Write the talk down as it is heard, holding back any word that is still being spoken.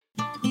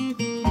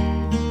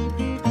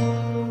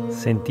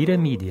Sentire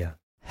Media.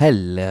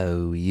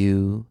 Hello,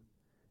 you.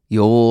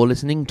 You're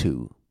listening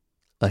to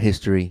A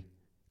History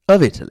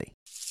of Italy.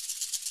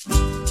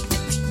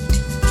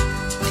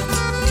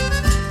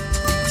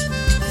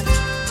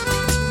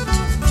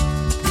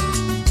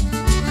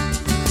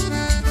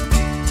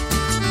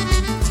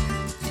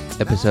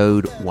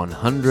 Episode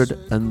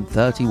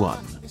 131,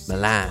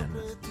 Milan,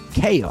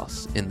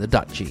 Chaos in the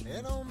Duchy,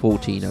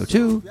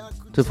 1402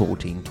 to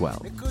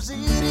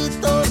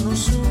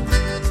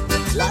 1412.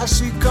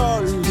 Lasci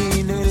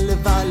colli nelle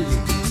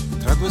valli,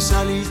 tra due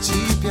salici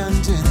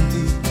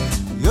piangenti,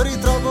 io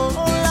ritrovo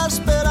la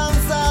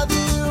speranza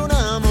di un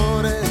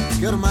amore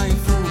che ormai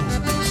fu.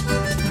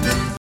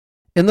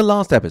 In the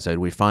last episode,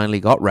 we finally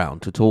got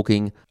round to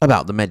talking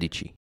about the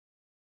Medici.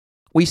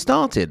 We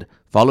started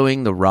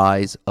following the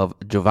rise of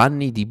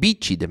Giovanni di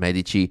Bicci de'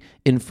 Medici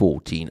in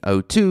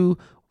 1402,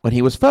 when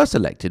he was first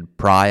elected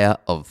prior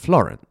of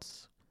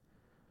Florence.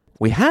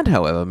 We had,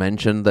 however,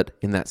 mentioned that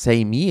in that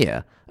same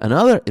year,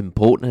 another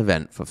important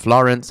event for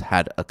Florence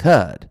had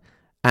occurred,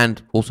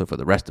 and also for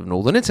the rest of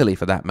northern Italy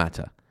for that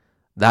matter.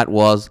 That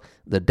was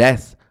the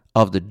death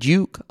of the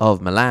Duke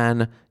of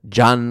Milan,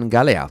 Gian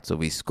Galeazzo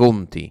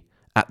Visconti,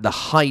 at the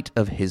height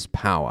of his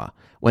power,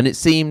 when it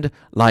seemed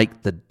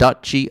like the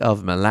Duchy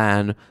of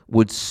Milan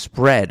would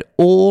spread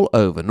all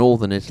over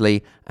northern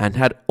Italy and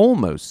had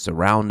almost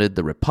surrounded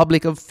the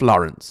Republic of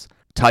Florence,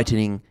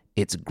 tightening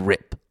its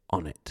grip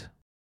on it.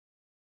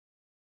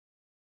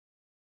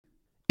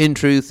 In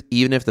truth,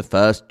 even if the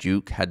first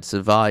Duke had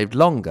survived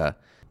longer,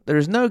 there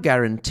is no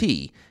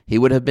guarantee he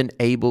would have been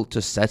able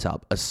to set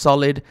up a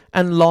solid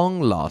and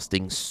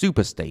long-lasting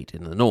superstate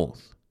in the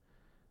north.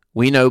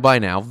 We know by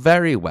now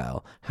very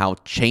well how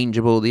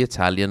changeable the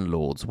Italian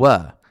lords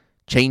were,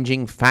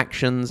 changing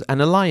factions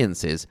and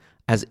alliances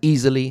as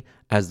easily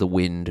as the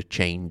wind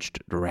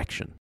changed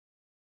direction.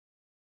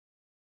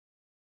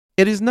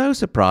 It is no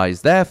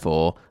surprise,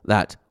 therefore,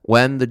 that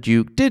when the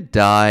Duke did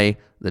die,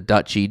 the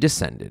duchy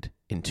descended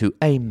into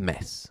a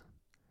mess.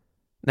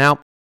 Now,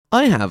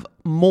 I have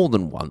more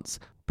than once,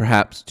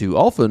 perhaps too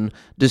often,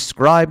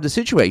 described the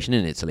situation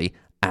in Italy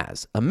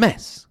as a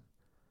mess.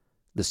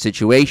 The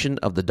situation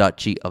of the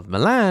Duchy of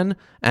Milan,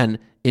 and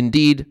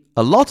indeed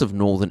a lot of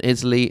northern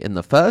Italy in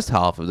the first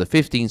half of the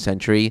 15th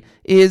century,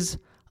 is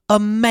a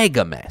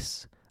mega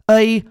mess,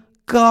 a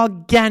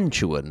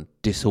gargantuan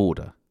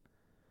disorder.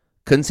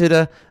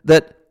 Consider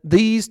that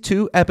these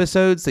two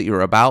episodes that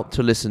you're about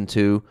to listen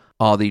to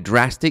are the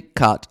drastic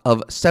cut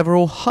of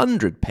several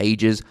hundred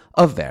pages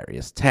of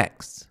various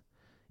texts.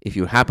 If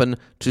you happen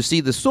to see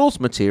the source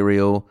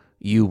material,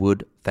 you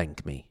would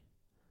thank me.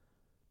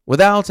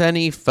 Without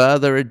any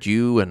further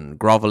ado and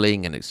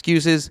grovelling and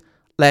excuses,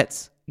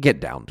 let's get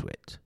down to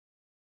it.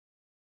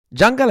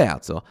 Gian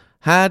Galeazzo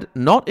had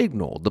not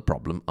ignored the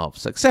problem of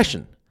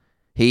succession.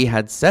 He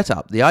had set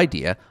up the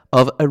idea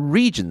of a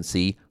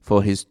regency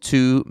for his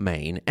two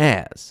main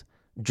heirs,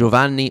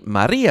 Giovanni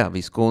Maria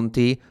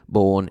Visconti,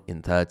 born in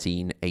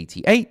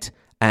 1388,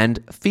 and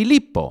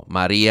Filippo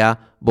Maria,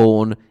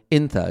 born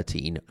in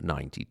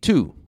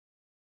 1392.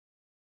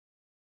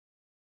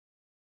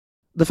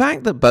 The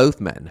fact that both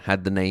men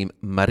had the name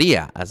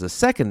Maria as a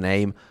second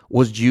name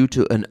was due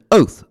to an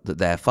oath that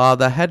their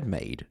father had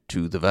made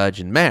to the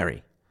Virgin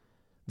Mary.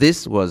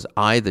 This was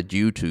either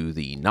due to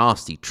the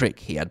nasty trick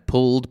he had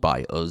pulled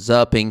by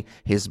usurping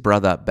his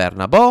brother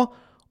Bernabo,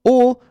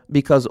 or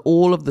because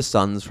all of the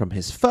sons from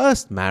his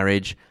first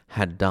marriage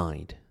had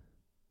died.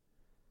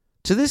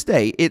 To this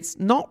day, it's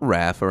not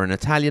rare for an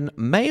Italian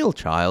male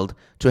child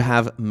to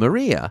have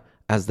Maria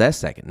as their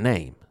second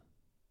name.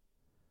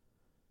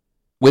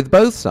 With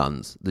both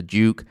sons, the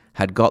Duke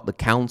had got the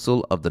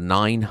Council of the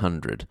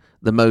 900,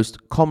 the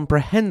most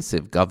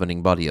comprehensive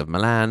governing body of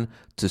Milan,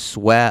 to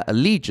swear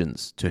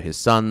allegiance to his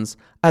sons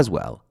as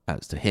well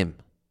as to him.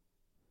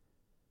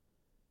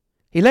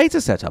 He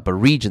later set up a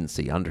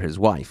regency under his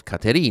wife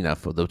Caterina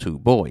for the two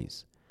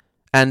boys,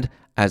 and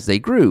as they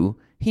grew,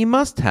 he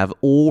must have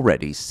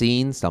already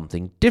seen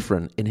something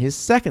different in his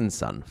second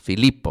son,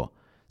 Filippo,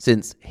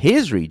 since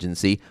his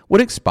regency would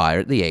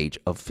expire at the age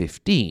of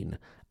 15,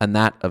 and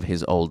that of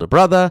his older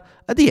brother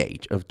at the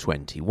age of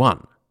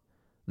 21.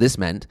 This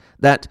meant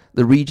that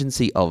the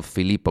regency of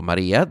Filippo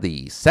Maria,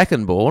 the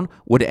second-born,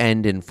 would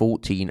end in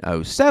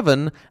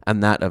 1407,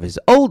 and that of his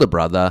older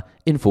brother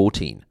in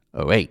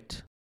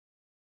 1408.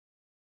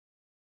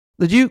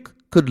 The Duke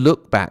could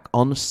look back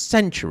on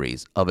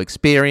centuries of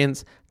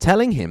experience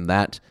telling him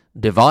that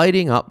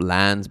dividing up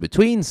lands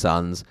between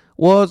sons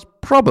was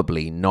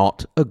probably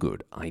not a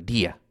good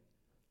idea.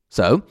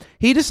 So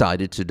he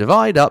decided to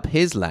divide up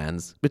his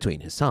lands between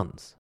his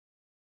sons.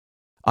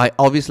 I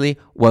obviously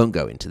won't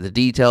go into the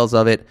details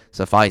of it.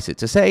 Suffice it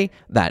to say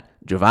that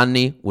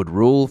Giovanni would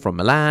rule from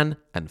Milan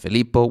and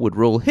Filippo would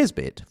rule his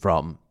bit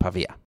from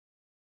Pavia.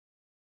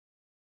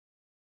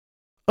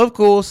 Of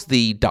course,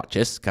 the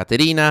Duchess,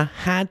 Caterina,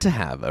 had to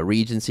have a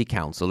regency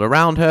council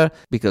around her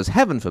because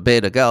heaven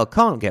forbid a girl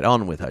can't get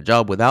on with her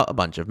job without a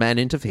bunch of men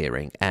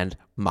interfering and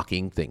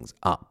mucking things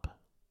up.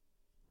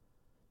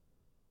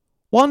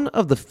 One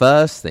of the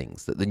first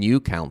things that the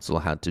new council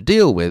had to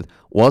deal with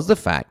was the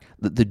fact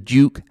that the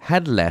Duke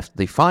had left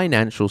the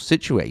financial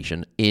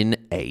situation in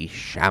a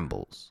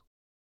shambles.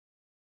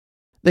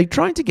 They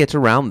tried to get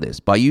around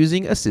this by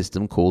using a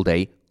system called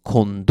a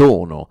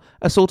condono,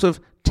 a sort of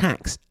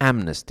tax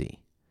amnesty.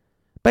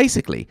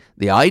 Basically,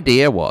 the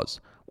idea was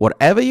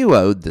whatever you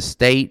owed the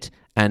state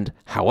and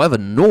however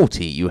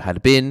naughty you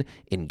had been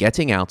in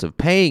getting out of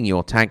paying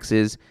your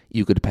taxes,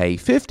 you could pay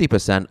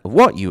 50% of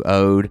what you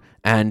owed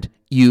and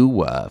you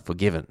were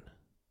forgiven.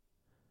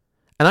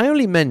 And I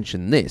only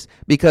mention this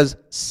because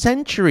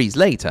centuries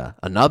later,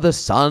 another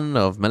son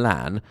of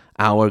Milan,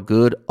 our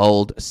good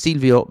old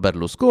Silvio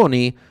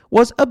Berlusconi,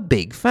 was a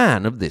big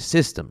fan of this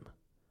system.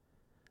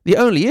 The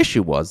only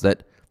issue was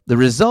that the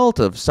result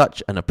of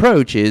such an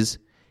approach is,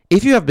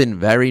 if you have been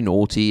very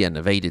naughty and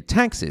evaded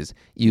taxes,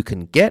 you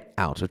can get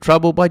out of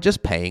trouble by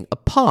just paying a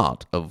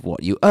part of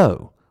what you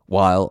owe.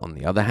 While, on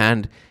the other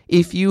hand,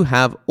 if you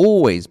have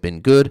always been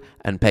good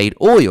and paid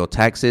all your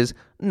taxes,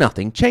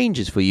 nothing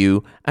changes for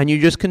you and you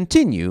just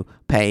continue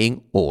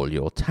paying all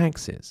your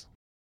taxes.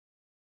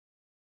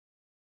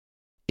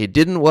 It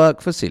didn't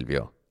work for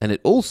Silvio, and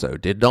it also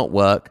did not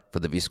work for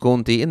the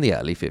Visconti in the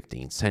early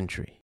 15th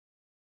century.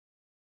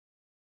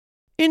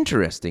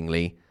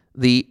 Interestingly,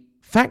 the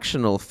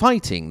factional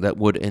fighting that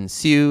would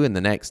ensue in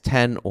the next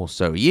 10 or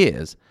so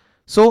years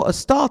saw a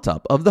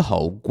startup of the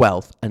whole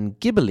Guelph and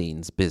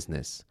Ghibellines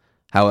business.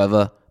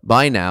 However,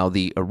 by now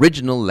the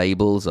original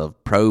labels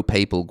of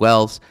pro-papal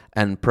Guelphs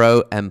and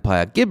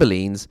pro-empire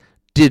Ghibellines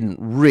didn't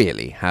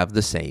really have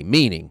the same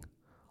meaning,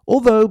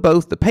 although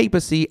both the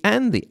papacy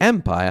and the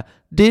empire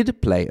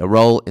did play a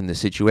role in the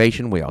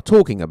situation we are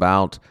talking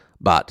about,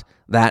 but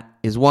that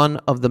is one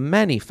of the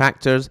many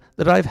factors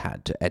that I've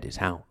had to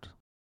edit out.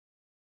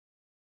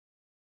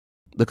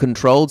 The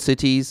controlled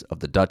cities of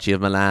the Duchy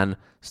of Milan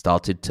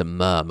started to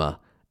murmur,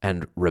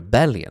 and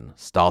rebellion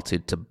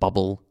started to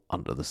bubble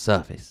under the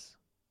surface.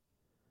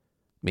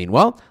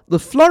 Meanwhile, the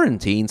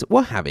Florentines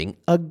were having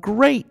a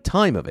great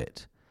time of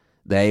it.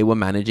 They were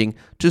managing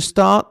to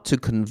start to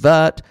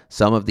convert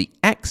some of the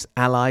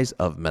ex-allies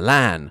of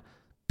Milan,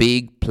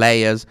 big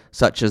players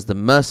such as the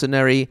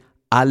mercenary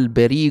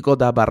Alberigo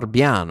da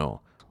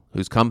Barbiano,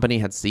 whose company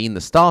had seen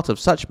the start of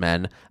such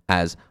men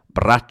as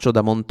Braccio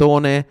da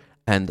Montone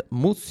and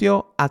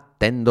Muzio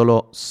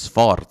Attendolo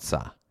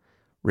Sforza.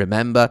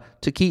 Remember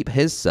to keep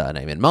his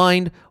surname in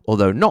mind,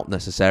 although not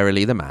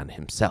necessarily the man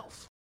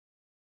himself.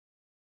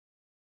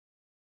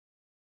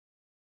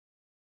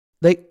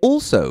 They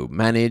also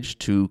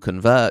managed to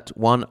convert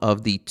one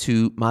of the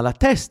two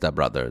Malatesta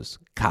brothers,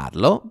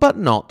 Carlo, but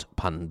not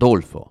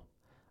Pandolfo.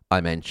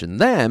 I mention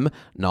them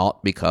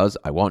not because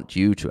I want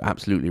you to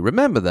absolutely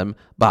remember them,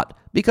 but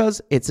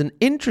because it's an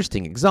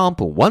interesting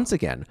example, once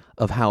again,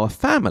 of how a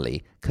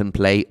family can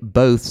play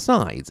both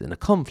sides in a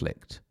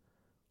conflict.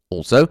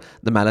 Also,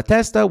 the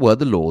Malatesta were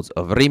the lords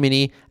of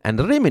Rimini, and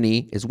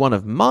Rimini is one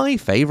of my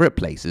favourite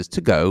places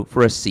to go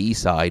for a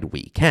seaside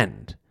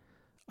weekend.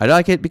 I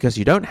like it because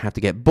you don't have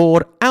to get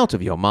bored out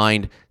of your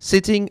mind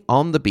sitting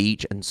on the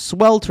beach and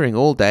sweltering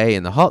all day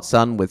in the hot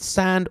sun with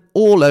sand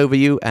all over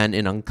you and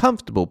in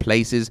uncomfortable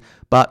places,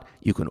 but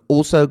you can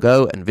also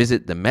go and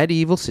visit the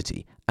medieval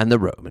city and the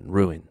Roman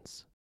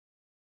ruins.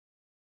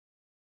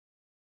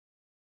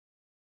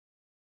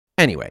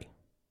 Anyway,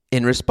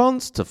 in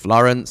response to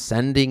Florence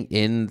sending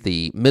in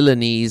the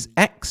Milanese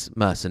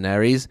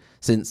ex-mercenaries,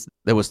 since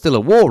there was still a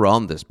war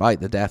on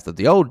despite the death of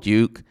the old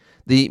duke,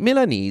 the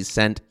Milanese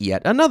sent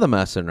yet another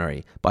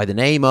mercenary by the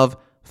name of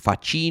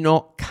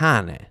Facino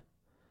Cane.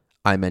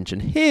 I mention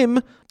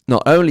him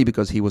not only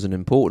because he was an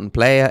important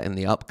player in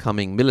the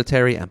upcoming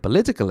military and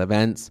political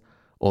events,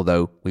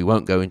 although we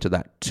won't go into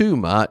that too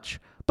much,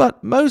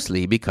 but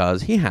mostly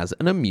because he has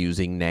an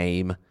amusing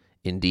name.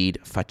 Indeed,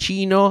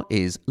 Facino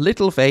is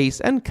little face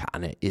and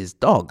Cane is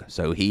dog,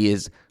 so he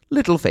is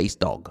Little Face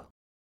Dog.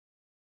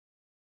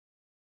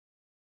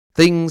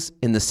 Things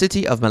in the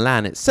city of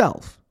Milan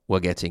itself were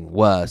getting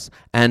worse,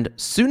 and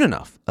soon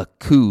enough a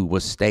coup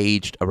was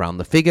staged around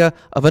the figure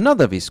of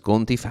another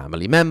Visconti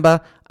family member,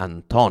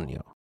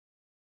 Antonio.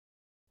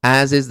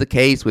 As is the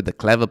case with the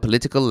clever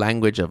political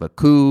language of a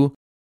coup,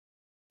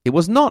 it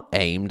was not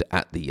aimed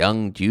at the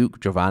young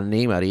Duke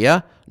Giovanni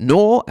Maria,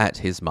 nor at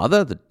his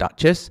mother, the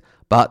Duchess,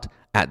 but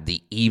at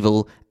the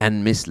evil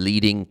and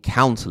misleading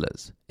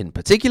councillors, in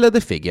particular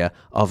the figure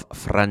of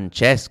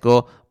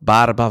Francesco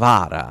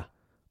Barbavara.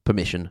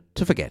 Permission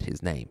to forget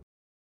his name.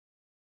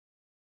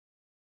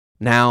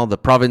 Now the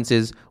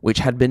provinces, which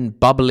had been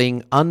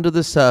bubbling under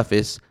the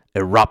surface,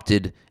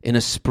 erupted in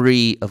a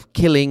spree of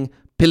killing,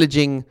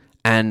 pillaging,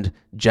 and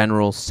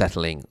general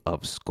settling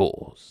of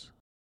scores.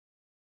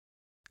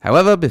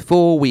 However,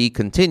 before we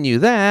continue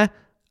there,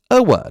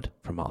 a word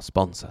from our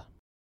sponsor.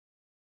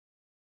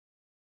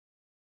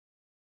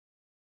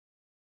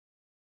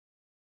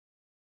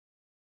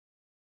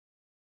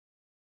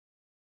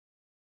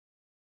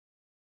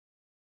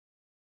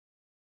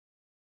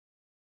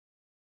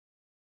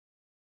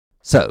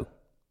 So,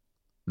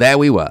 there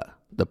we were.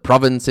 The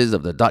provinces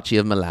of the Duchy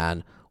of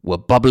Milan were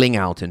bubbling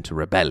out into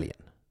rebellion.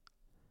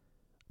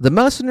 The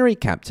mercenary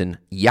captain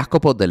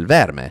Jacopo del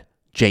Verme,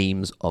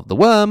 James of the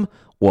Worm,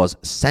 was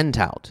sent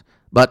out,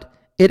 but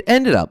it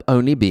ended up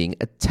only being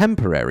a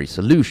temporary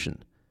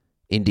solution.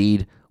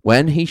 Indeed,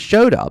 when he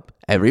showed up,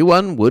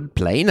 everyone would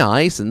play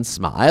nice and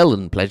smile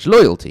and pledge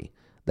loyalty.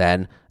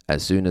 Then,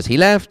 as soon as he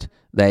left,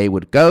 they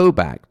would go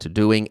back to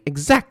doing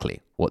exactly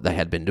what they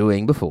had been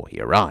doing before he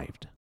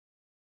arrived.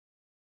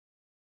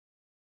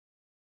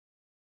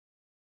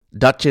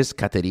 Duchess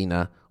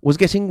Caterina was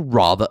getting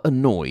rather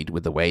annoyed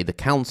with the way the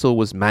council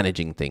was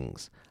managing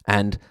things,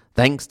 and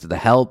thanks to the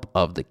help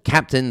of the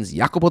captains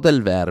Jacopo del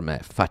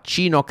Verme,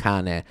 Faccino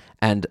Cane,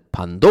 and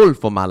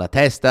Pandolfo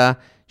Malatesta,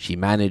 she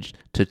managed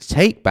to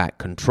take back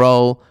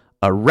control,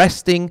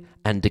 arresting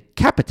and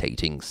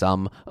decapitating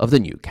some of the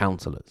new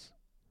councillors.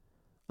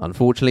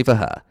 Unfortunately for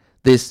her,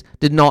 this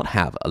did not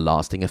have a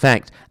lasting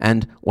effect,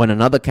 and when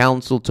another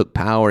council took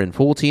power in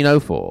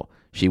 1404,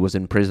 she was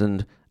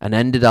imprisoned and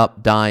ended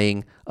up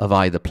dying of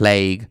either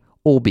plague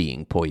or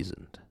being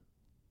poisoned.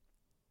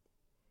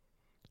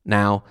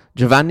 Now,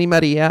 Giovanni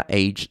Maria,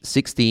 aged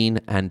 16,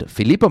 and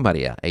Filippo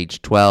Maria,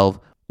 aged 12,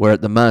 were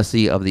at the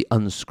mercy of the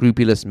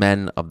unscrupulous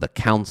men of the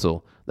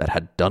council that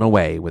had done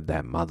away with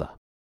their mother.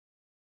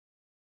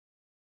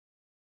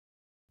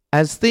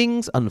 As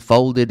things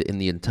unfolded in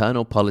the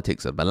internal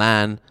politics of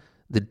Milan,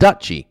 the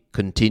duchy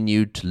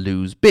continued to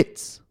lose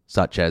bits,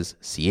 such as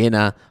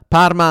Siena,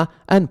 Parma,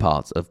 and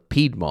parts of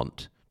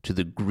Piedmont, to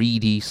the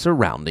greedy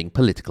surrounding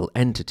political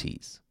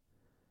entities.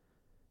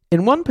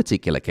 In one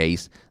particular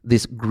case,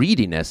 this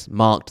greediness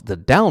marked the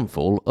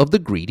downfall of the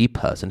greedy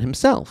person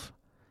himself.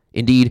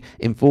 Indeed,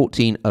 in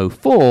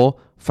 1404,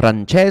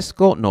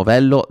 Francesco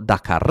Novello da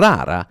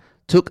Carrara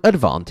took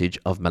advantage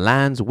of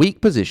Milan's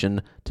weak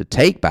position to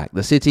take back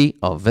the city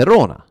of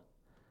Verona.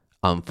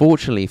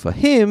 Unfortunately for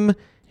him,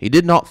 he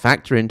did not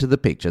factor into the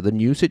picture the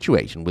new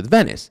situation with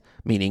Venice,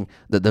 meaning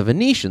that the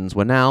Venetians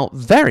were now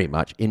very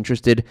much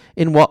interested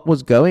in what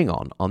was going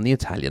on the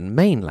Italian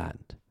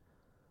mainland.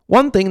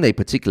 One thing they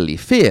particularly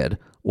feared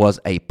was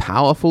a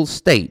powerful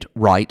state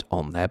right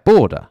on their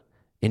border.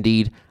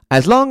 Indeed,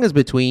 as long as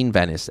between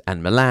Venice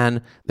and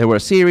Milan there were a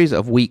series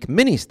of weak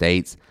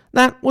mini-states,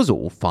 that was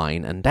all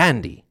fine and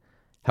dandy.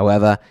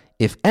 However,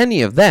 if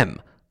any of them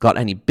got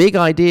any big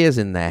ideas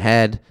in their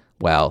head,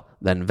 well,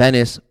 then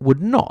Venice would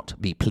not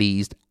be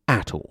pleased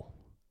at all.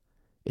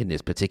 In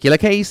this particular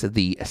case,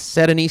 the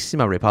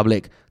Serenissima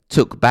Republic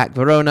took back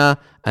Verona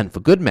and, for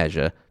good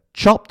measure,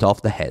 chopped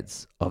off the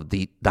heads of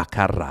the da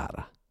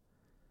Carrara.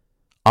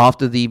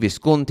 After the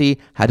Visconti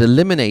had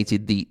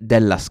eliminated the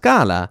Della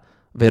Scala,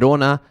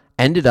 Verona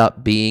ended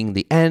up being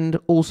the end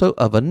also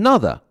of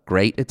another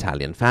great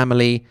Italian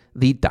family,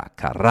 the da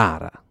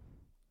Carrara,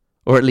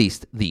 or at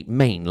least the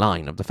main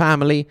line of the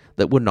family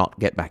that would not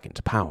get back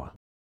into power.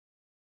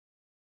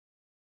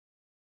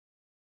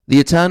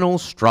 The eternal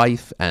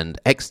strife and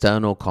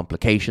external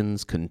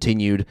complications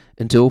continued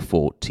until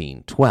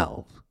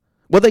 1412.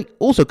 Well, they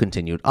also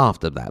continued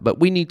after that,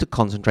 but we need to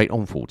concentrate on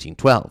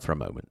 1412 for a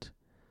moment.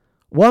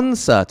 One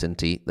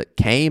certainty that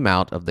came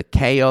out of the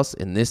chaos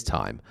in this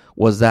time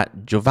was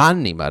that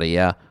Giovanni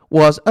Maria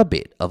was a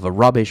bit of a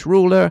rubbish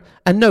ruler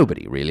and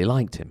nobody really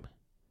liked him.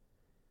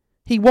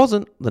 He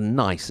wasn't the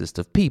nicest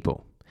of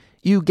people.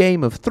 You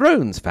Game of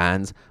Thrones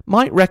fans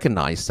might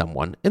recognize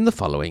someone in the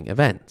following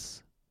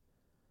events.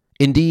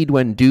 Indeed,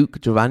 when Duke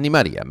Giovanni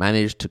Maria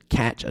managed to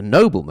catch a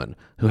nobleman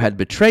who had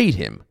betrayed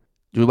him,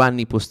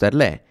 Giovanni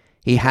Pusterle,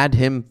 he had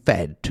him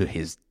fed to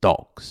his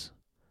dogs.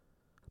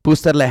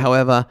 Pusterle,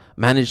 however,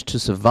 managed to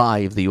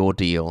survive the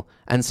ordeal,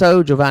 and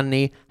so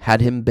Giovanni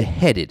had him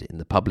beheaded in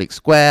the public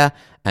square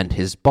and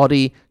his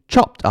body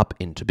chopped up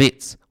into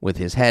bits, with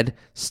his head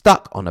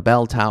stuck on a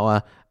bell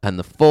tower and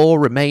the 4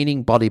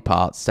 remaining body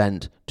parts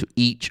sent to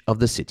each of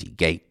the city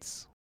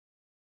gates.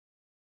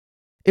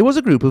 It was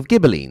a group of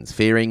Ghibellines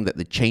fearing that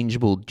the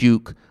changeable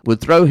duke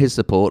would throw his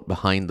support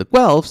behind the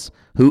Guelphs,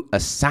 who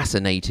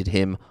assassinated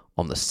him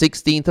on the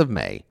 16th of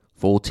May,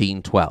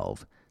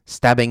 1412,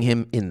 stabbing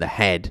him in the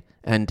head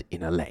and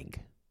inner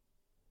leg.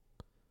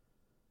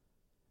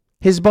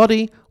 His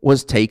body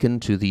was taken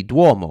to the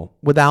Duomo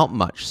without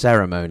much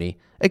ceremony,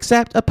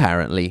 except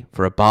apparently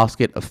for a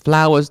basket of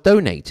flowers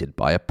donated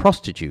by a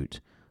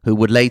prostitute, who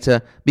would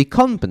later be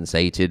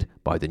compensated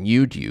by the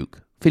new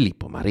Duke,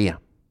 Filippo Maria.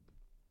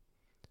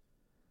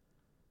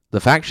 The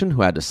faction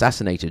who had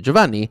assassinated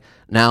Giovanni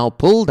now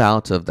pulled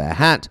out of their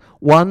hat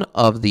one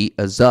of the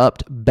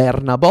usurped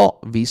Bernabo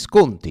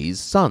Visconti's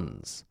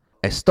sons,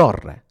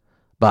 Estorre.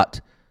 But,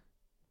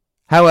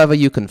 however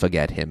you can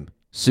forget him,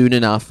 soon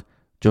enough,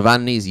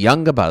 Giovanni's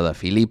younger brother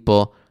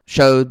Filippo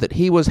showed that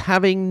he was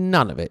having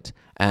none of it,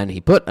 and he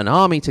put an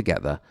army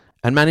together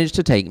and managed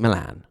to take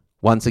Milan,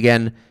 once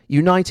again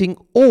uniting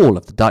all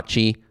of the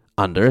duchy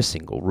under a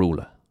single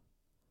ruler.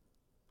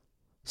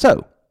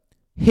 So,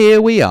 here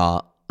we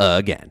are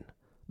again.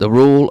 The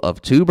rule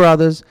of 2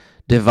 brothers,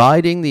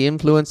 dividing the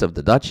influence of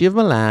the Duchy of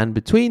Milan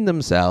between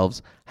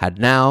themselves, had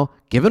now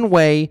given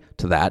way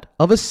to that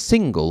of a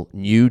single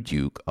new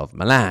Duke of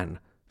Milan,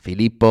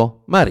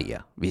 Filippo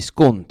Maria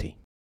Visconti.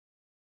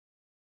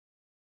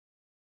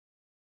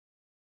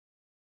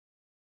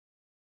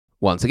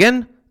 Once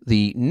again,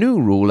 the new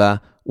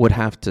ruler would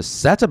have to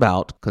set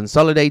about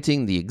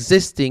consolidating the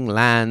existing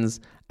lands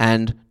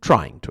and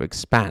trying to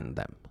expand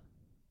them.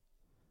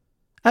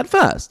 At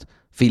first,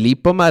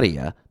 Filippo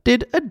Maria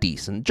did a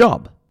decent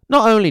job.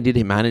 Not only did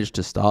he manage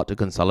to start to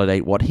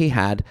consolidate what he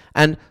had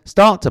and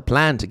start to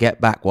plan to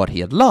get back what he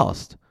had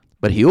lost,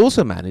 but he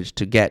also managed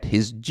to get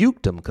his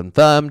dukedom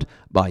confirmed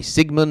by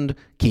Sigmund,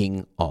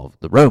 King of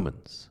the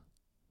Romans.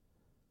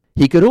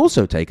 He could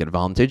also take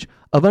advantage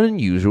of an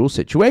unusual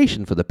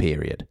situation for the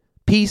period,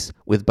 peace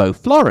with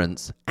both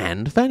Florence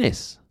and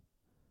Venice.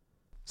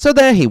 So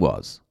there he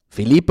was.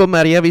 Filippo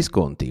Maria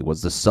Visconti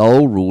was the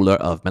sole ruler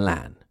of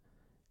Milan.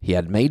 He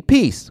had made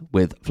peace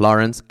with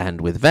Florence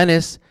and with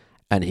Venice,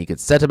 and he could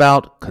set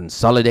about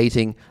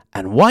consolidating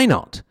and, why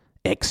not,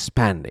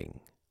 expanding.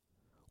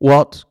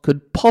 What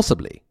could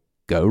possibly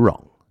go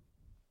wrong?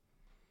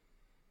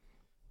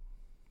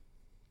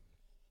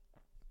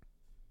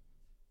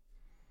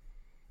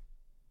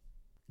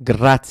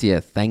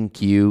 Grazie,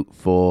 thank you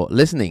for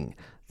listening.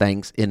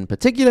 Thanks in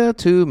particular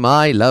to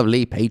my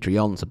lovely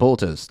Patreon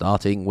supporters,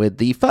 starting with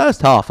the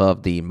first half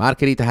of the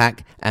Margherita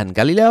Hack and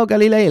Galileo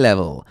Galilei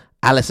level.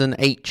 Alison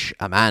H,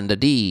 Amanda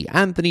D,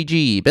 Anthony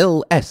G,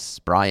 Bill S,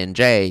 Brian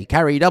J,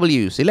 Carrie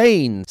W,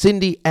 Silane,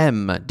 Cindy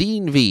M,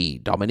 Dean V,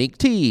 Dominic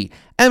T,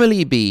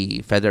 Emily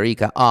B,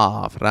 Federica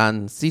R,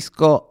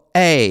 Francisco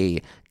A,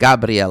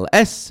 Gabriel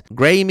S,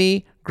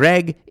 Graeme,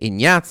 Greg,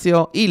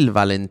 Ignazio, Il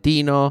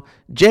Valentino,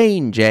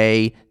 Jane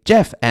J,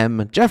 Jeff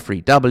M,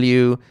 Jeffrey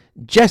W,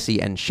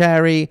 Jesse and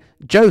Sherry,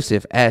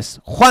 Joseph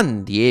S,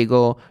 Juan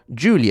Diego,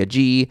 Julia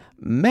G,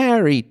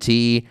 Mary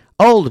T,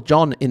 Old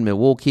John in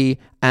Milwaukee,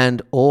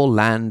 and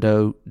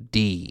Orlando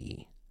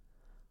D.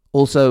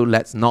 Also,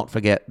 let's not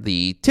forget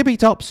the Tippy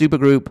Top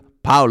Supergroup,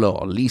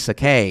 Paolo, Lisa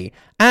K,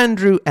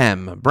 Andrew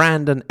M,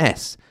 Brandon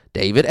S,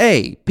 David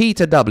A,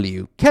 Peter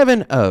W,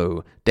 Kevin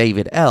O,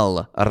 David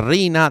L,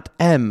 Renat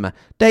M,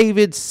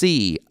 David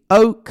C,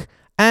 Oak,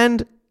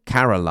 and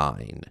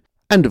Caroline.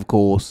 And of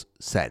course,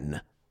 Sen.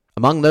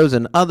 Among those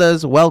and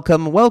others,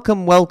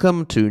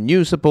 welcome to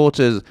new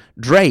supporters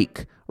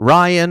Drake,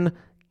 Ryan,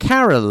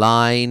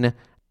 Caroline,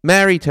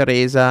 Mary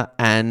Teresa,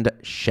 and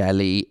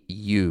Shelley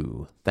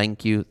Yu.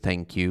 Thank you,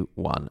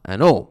 one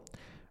and all.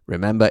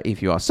 Remember,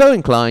 if you are so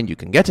inclined, you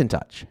can get in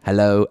touch.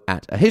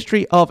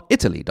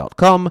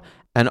 hello@ahistoryofitaly.com,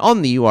 and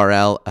on the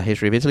URL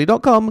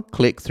ahistoryofitaly.com,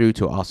 click through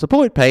to our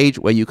support page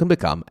where you can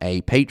become a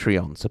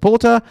Patreon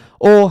supporter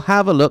or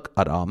have a look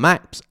at our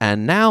maps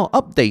and now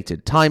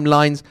updated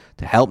timelines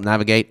to help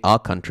navigate our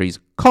country's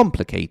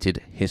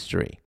complicated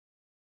history.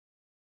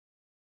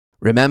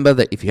 Remember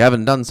that if you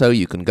haven't done so,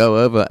 you can go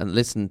over and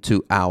listen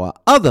to our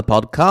other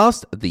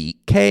podcast, the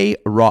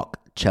K-Rock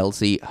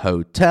Chelsea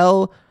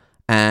Hotel.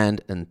 And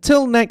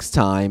until next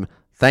time,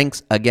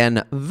 thanks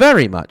again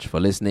very much for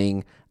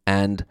listening,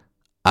 and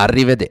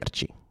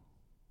arrivederci.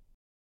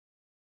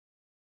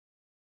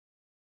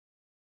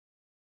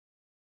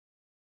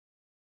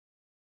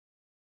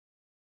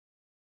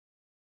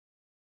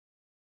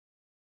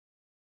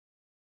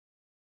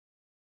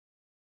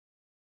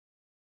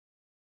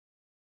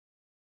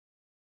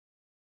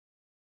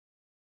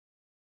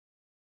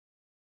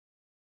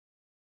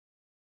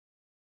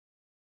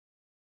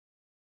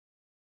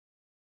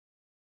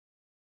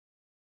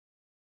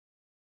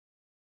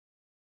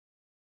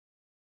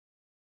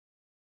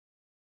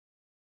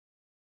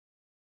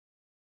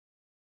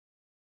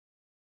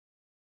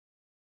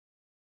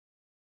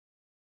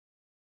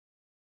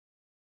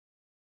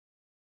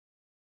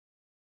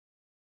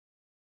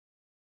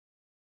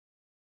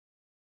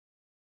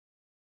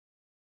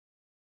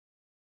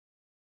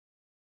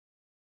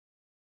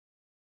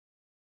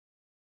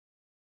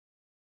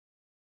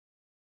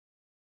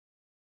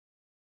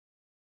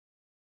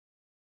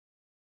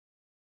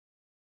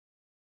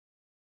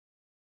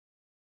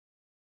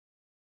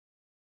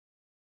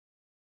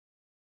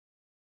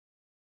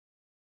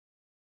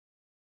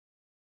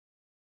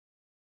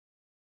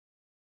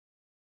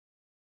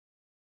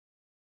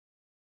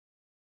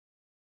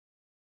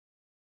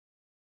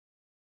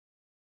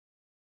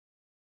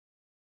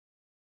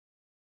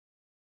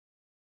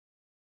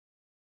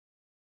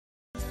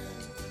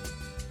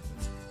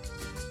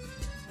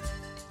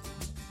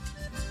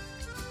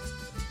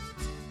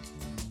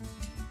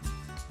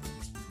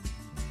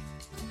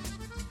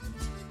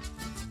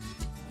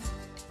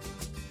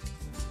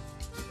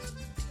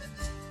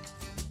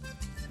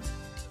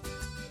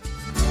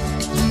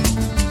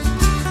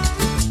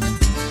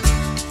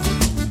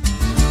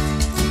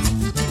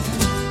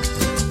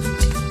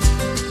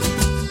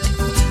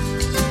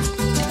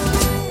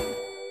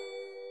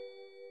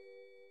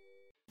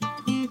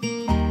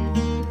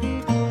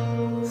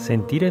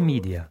 Sentire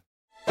Media.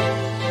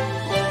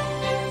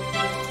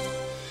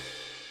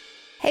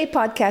 Hey,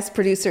 podcast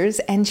producers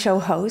and show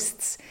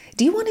hosts.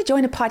 Do you want to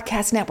join a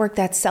podcast network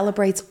that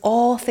celebrates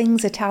all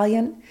things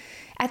Italian?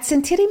 At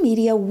Sentire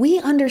Media, we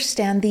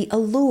understand the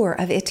allure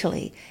of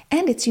Italy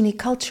and its unique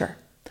culture.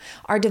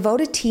 Our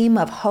devoted team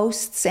of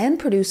hosts and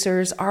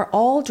producers are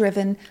all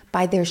driven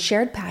by their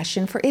shared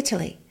passion for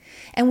Italy.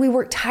 And we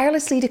work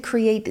tirelessly to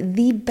create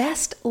the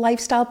best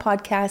lifestyle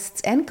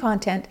podcasts and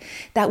content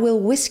that will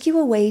whisk you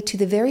away to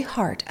the very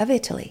heart of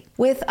Italy.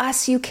 With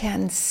us, you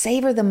can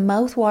savor the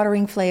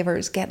mouth-watering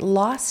flavors, get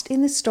lost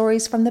in the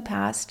stories from the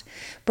past,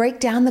 break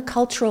down the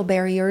cultural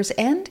barriers,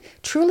 and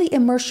truly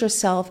immerse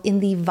yourself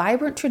in the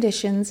vibrant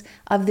traditions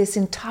of this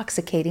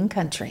intoxicating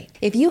country.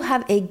 If you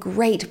have a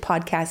great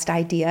podcast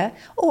idea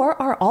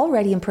or are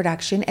already in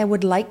production and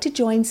would like to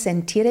join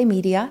Sentire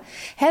Media,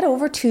 head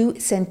over to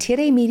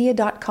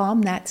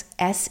sentiremedia.com, that's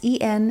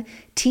SENTIRE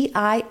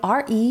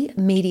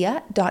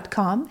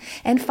media.com,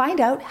 and find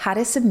out how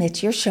to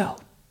submit your show.